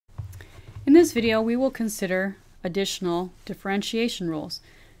In this video, we will consider additional differentiation rules,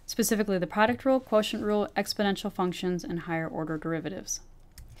 specifically the product rule, quotient rule, exponential functions, and higher order derivatives.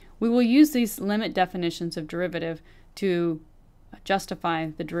 We will use these limit definitions of derivative to justify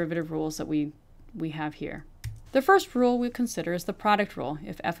the derivative rules that we have here. The first rule we consider is the product rule.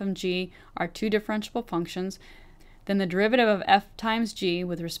 If f and g are two differentiable functions, then the derivative of f times g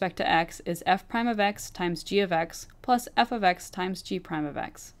with respect to x is f prime of x times g of x plus f of x times g prime of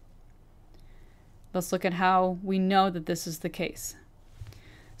x. Let's look at how we know that this is the case.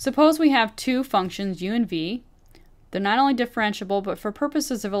 Suppose we have two functions u and v. They're not only differentiable, but for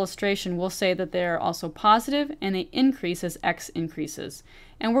purposes of illustration, we'll say that they're also positive and they increase as x increases.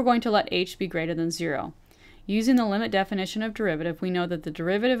 And we're going to let h be greater than 0. Using the limit definition of derivative, we know that the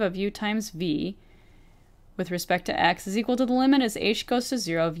derivative of u times v with respect to x is equal to the limit as h goes to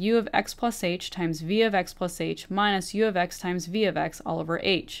 0 of u of x plus h times v of x plus h minus u of x times v of x all over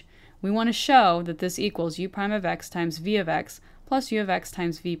h. We want to show that this equals u prime of x times v of x plus u of x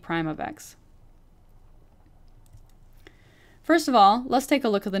times v prime of x. First of all, let's take a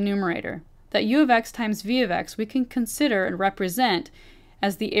look at the numerator. That u of x times v of x we can consider and represent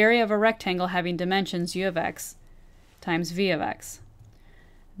as the area of a rectangle having dimensions u of x times v of x.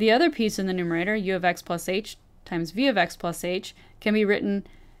 The other piece in the numerator, u of x plus h times v of x plus h, can be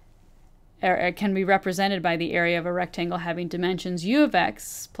represented by the area of a rectangle having dimensions u of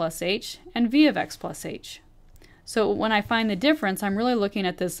x plus h and v of x plus h. So when I find the difference, I'm really looking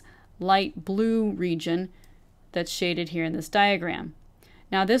at this light blue region that's shaded here in this diagram.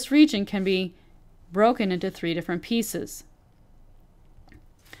 Now this region can be broken into three different pieces.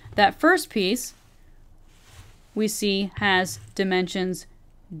 That first piece we see has dimensions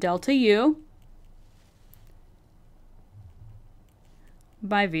delta u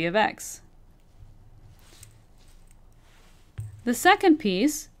by v of x. The second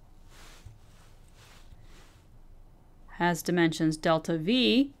piece has dimensions delta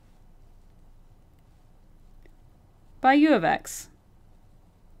v by u of x.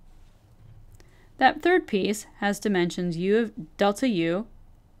 That third piece has dimensions delta u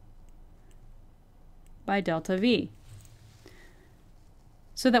by delta v.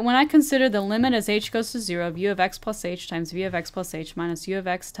 So that when I consider the limit as h goes to 0 of u of x plus h times v of x plus h minus u of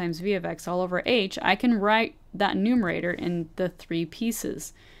x times v of x all over h, I can write that numerator in the three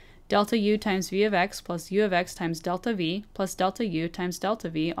pieces. Delta u times v of x plus u of x times delta v plus delta u times delta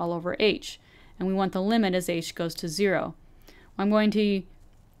v all over h. And we want the limit as h goes to 0. I'm going to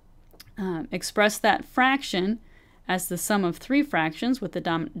express that fraction as the sum of three fractions with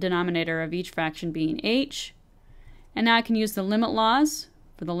the denominator of each fraction being h. And now I can use the limit laws.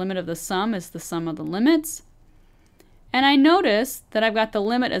 For the limit of the sum is the sum of the limits. And I notice that I've got the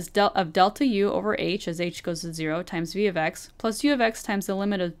limit as of delta u over h as h goes to 0 times v of x plus u of x times the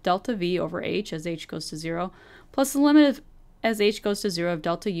limit of delta v over h as h goes to 0 plus the limit of as h goes to 0 of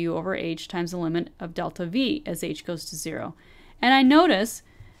delta u over h times the limit of delta v as h goes to 0. And I notice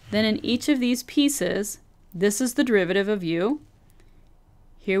that in each of these pieces, this is the derivative of u.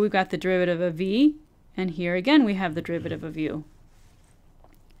 Here we've got the derivative of v, and here again we have the derivative of u.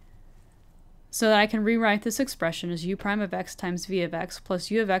 So that I can rewrite this expression as u prime of x times v of x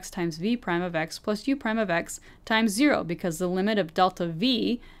plus u of x times v prime of x plus u prime of x times 0, because the limit of delta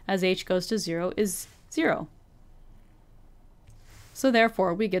v as h goes to 0 is 0. So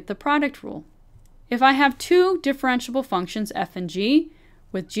therefore, we get the product rule. If I have two differentiable functions f and g,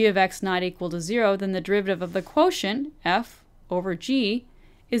 with g of x not equal to 0, then the derivative of the quotient, f over g,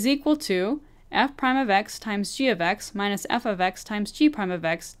 is equal to f prime of x times g of x minus f of x times g prime of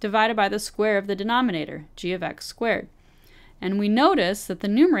x divided by the square of the denominator, g of x squared. And we notice that the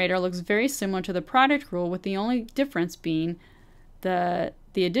numerator looks very similar to the product rule, with the only difference being the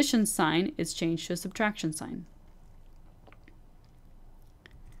addition sign is changed to a subtraction sign.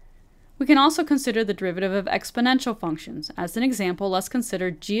 We can also consider the derivative of exponential functions. As an example, let's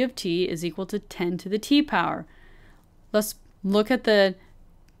consider g of t is equal to 10 to the t power. Let's look at the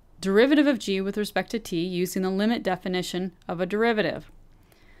derivative of g with respect to t using the limit definition of a derivative.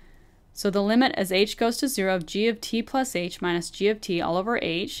 So the limit as h goes to 0 of g of t plus h minus g of t all over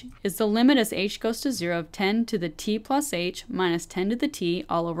h is the limit as h goes to 0 of 10 to the t plus h minus 10 to the t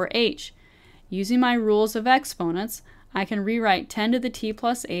all over h. Using my rules of exponents, I can rewrite 10 to the t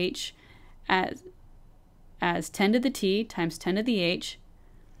plus h as 10 to the t times 10 to the h.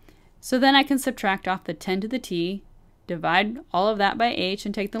 So then I can subtract off the 10 to the t, divide all of that by h,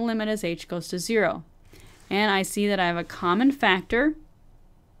 and take the limit as h goes to 0. And I see that I have a common factor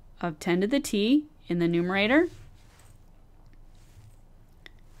of 10 to the t in the numerator.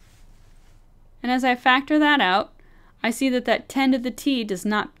 And as I factor that out, I see that that 10 to the t does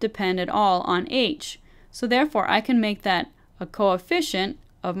not depend at all on h. So therefore, I can make that a coefficient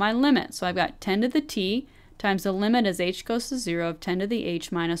of my limit. So I've got 10 to the t times the limit as h goes to 0 of 10 to the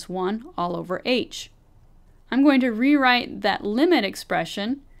h minus 1 all over h. I'm going to rewrite that limit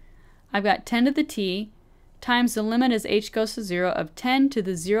expression. I've got 10 to the t times the limit as h goes to 0 of 10 to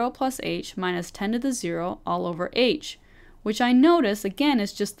the 0 plus h minus 10 to the 0 all over h, which I notice, again,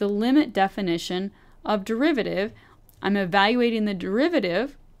 is just the limit definition of derivative. I'm evaluating the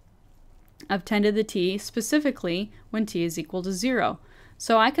derivative of 10 to the t specifically when t is equal to 0.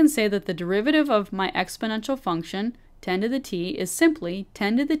 So I can say that the derivative of my exponential function, 10 to the t, is simply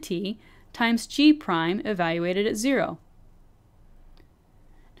 10 to the t times g prime evaluated at 0.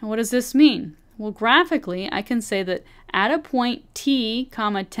 Now what does this mean? Well, graphically, I can say that at a point t,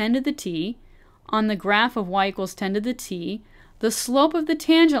 comma 10 to the t, on the graph of y equals 10 to the t, the slope of the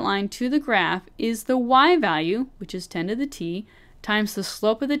tangent line to the graph is the y value, which is 10 to the t, times the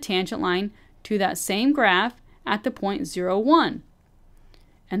slope of the tangent line to that same graph at the point 0, 1.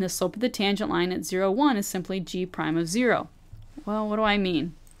 And the slope of the tangent line at 0, 1 is simply g prime of 0. Well, what do I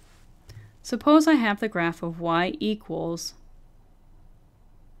mean? Suppose I have the graph of y equals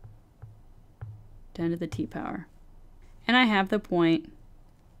 10 to the t power. And I have the point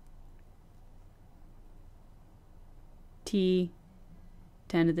t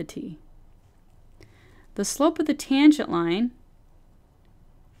 10 to the t. The slope of the tangent line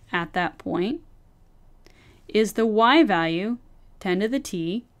at that point is the y value, 10 to the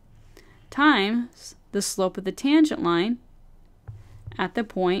t, times the slope of the tangent line at the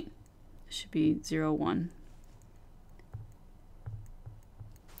point, should be 0, 1.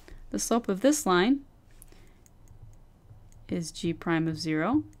 The slope of this line is g prime of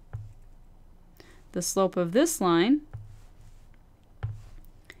 0. The slope of this line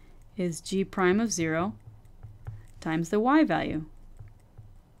is g prime of 0 times the y value,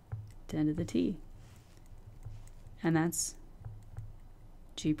 10 to the t. And that's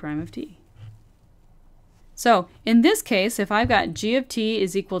g prime of t. So in this case, if I've got g of t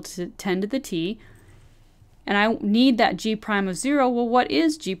is equal to 10 to the t, and I need that g prime of 0, well, what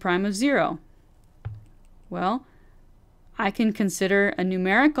is g prime of 0? Well, I can consider a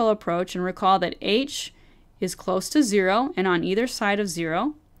numerical approach and recall that h is close to 0 and on either side of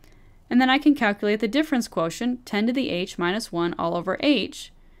 0. And then I can calculate the difference quotient, 10 to the h minus 1 all over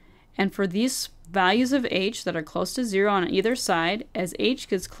h. And for these values of h that are close to 0 on either side, as h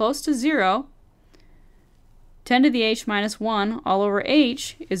gets close to 0, 10 to the h minus 1 all over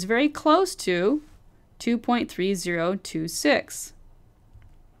h is very close to 2.3026.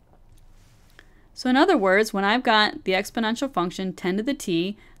 So in other words, when I've got the exponential function 10 to the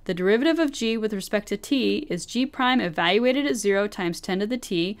t, the derivative of g with respect to t is g prime evaluated at 0 times 10 to the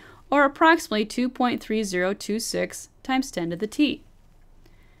t, or approximately 2.3026 times 10 to the t.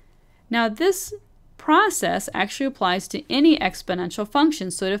 Now this process actually applies to any exponential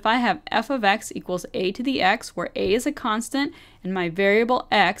function. So that if I have f of x equals a to the x, where a is a constant and my variable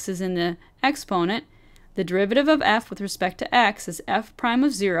x is in the exponent, the derivative of f with respect to x is f prime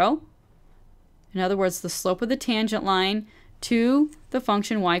of 0. In other words, the slope of the tangent line to the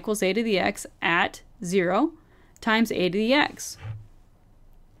function y equals a to the x at 0 times a to the x.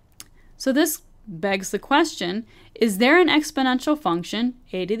 So this begs the question, is there an exponential function,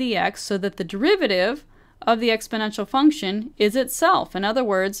 a to the x, so that the derivative of the exponential function is itself? In other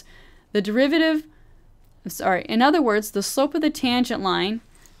words, the slope of the tangent line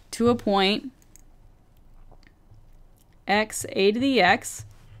to a point x a to the x,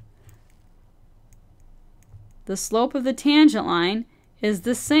 the slope of the tangent line is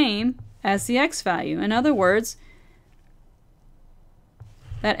the same as the x value. In other words,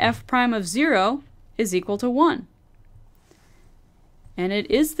 that f prime of 0 is equal to 1. And it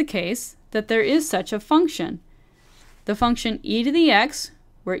is the case that there is such a function. The function e to the x,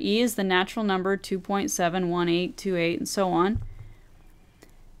 where e is the natural number 2.71828 and so on,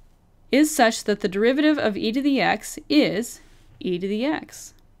 is such that the derivative of e to the x is e to the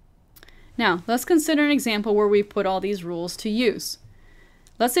x. Now, let's consider an example where we put all these rules to use.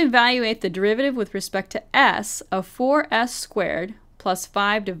 Let's evaluate the derivative with respect to s of 4s squared plus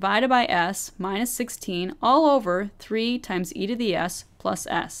 5 divided by s minus 16 all over 3 times e to the s plus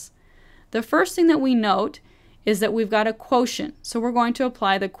s. The first thing that we note is that we've got a quotient. So we're going to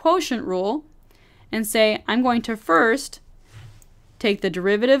apply the quotient rule and say I'm going to first take the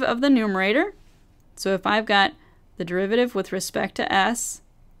derivative of the numerator. So if I've got the derivative with respect to s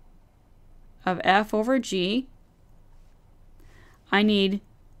of f over g, I need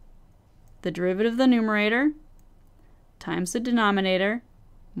the derivative of the numerator times the denominator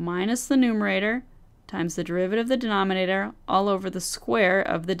minus the numerator times the derivative of the denominator all over the square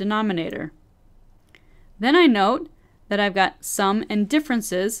of the denominator. Then I note that I've got sum and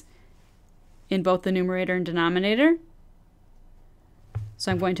differences in both the numerator and denominator.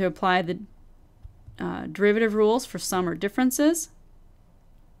 So I'm going to apply the derivative rules for sum or differences.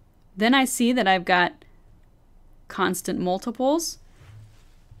 Then I see that I've got constant multiples,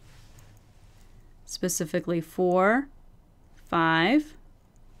 specifically 4, 5,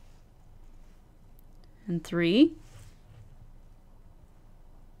 and 3.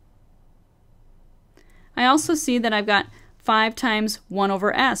 I also see that I've got 5 times 1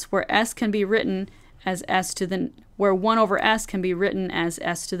 over s, where s can be written as where 1 over s can be written as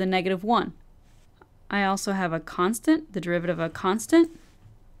s to the negative 1. I also have a constant, the derivative of a constant.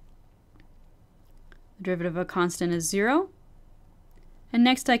 The derivative of a constant is 0. And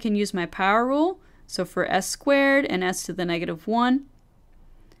next I can use my power rule. So for s squared and s to the negative 1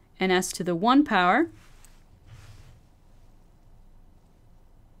 and s to the 1 power,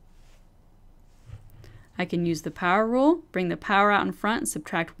 I can use the power rule, bring the power out in front and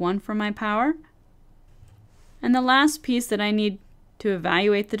subtract 1 from my power. And the last piece that I need to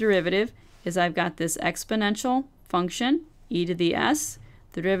evaluate the derivative is I've got this exponential function, e to the s.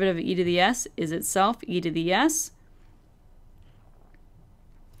 The derivative of e to the s is itself e to the s.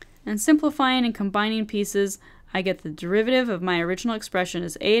 And simplifying and combining pieces, I get the derivative of my original expression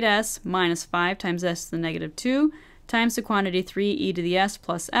is 8s minus 5 times s to the negative 2 times the quantity 3 e to the s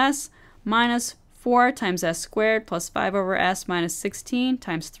plus s minus 4 times s squared plus 5 over s minus 16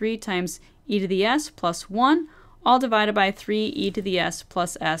 times 3 times e to the s plus 1, all divided by 3 e to the s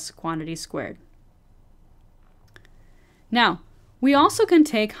plus s quantity squared. Now, we also can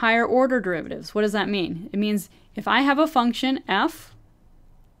take higher order derivatives. What does that mean? It means if I have a function f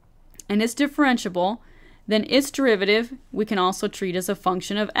and it's differentiable, then its derivative we can also treat as a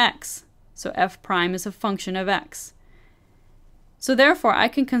function of x. So f prime is a function of x. So therefore, I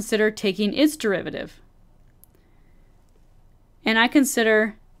can consider taking its derivative. And I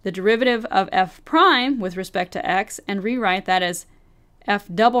consider the derivative of f prime with respect to x and rewrite that as f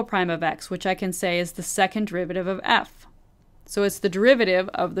double prime of x, which I can say is the second derivative of f. So it's the derivative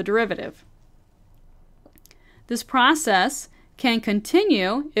of the derivative. This process can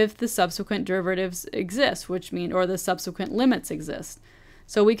continue if the subsequent derivatives exist, or the subsequent limits exist.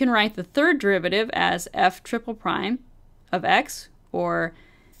 So we can write the third derivative as f triple prime of x, or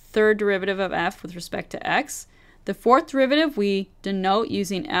third derivative of f with respect to x. The fourth derivative we denote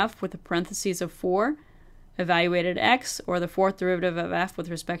using f with a parentheses of 4, evaluated x, or the fourth derivative of f with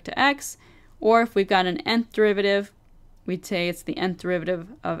respect to x. Or if we've got an nth derivative, we'd say it's the nth derivative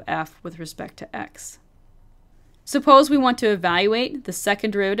of f with respect to x. Suppose we want to evaluate the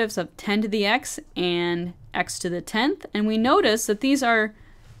second derivatives of 10 to the x and x to the 10th, and we notice that these are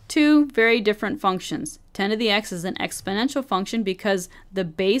two very different functions. 10 to the x is an exponential function because the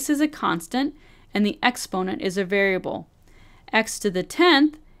base is a constant and the exponent is a variable. X to the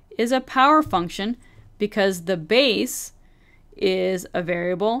 10th is a power function because the base is a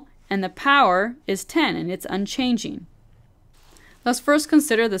variable and the power is 10 and it's unchanging. Let's first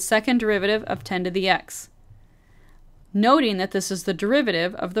consider the second derivative of 10 to the x, noting that this is the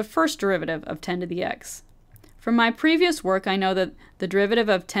derivative of the first derivative of 10 to the x. From my previous work, I know that the derivative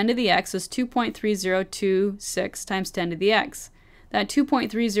of 10 to the x is 2.3026 times 10 to the x. That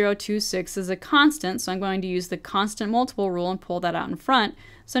 2.3026 is a constant, so I'm going to use the constant multiple rule and pull that out in front.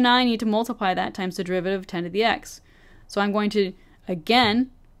 So now I need to multiply that times the derivative of 10 to the x. So I'm going to, again,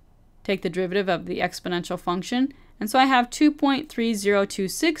 take the derivative of the exponential function. And so I have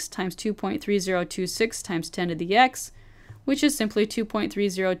 2.3026 times 2.3026 times 10 to the x, which is simply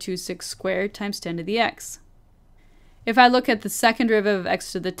 2.3026 squared times 10 to the x. If I look at the second derivative of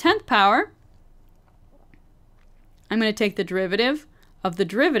x to the 10th power, I'm going to take the derivative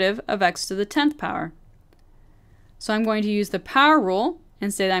of x to the 10th power. So I'm going to use the power rule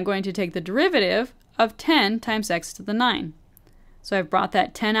and say that I'm going to take the derivative of 10 times x to the 9. So I've brought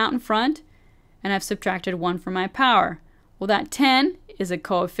that 10 out in front and I've subtracted 1 from my power. Well, that 10 is a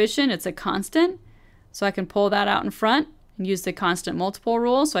coefficient, it's a constant, so I can pull that out in front and use the constant multiple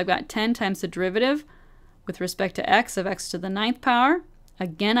rule. So I've got 10 times the derivative with respect to x of x to the 9th power.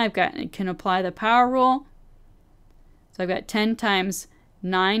 Again, I can apply the power rule. So I've got 10 times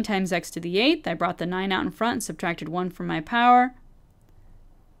 9 times x to the 8th. I brought the 9 out in front and subtracted 1 from my power.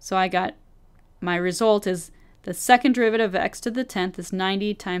 So I got, my result is the second derivative of x to the 10th is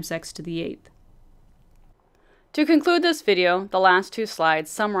 90 times x to the 8th. To conclude this video, the last two slides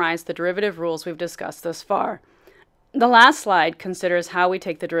summarize the derivative rules we've discussed thus far. The last slide considers how we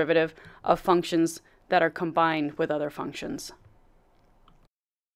take the derivative of functions that are combined with other functions.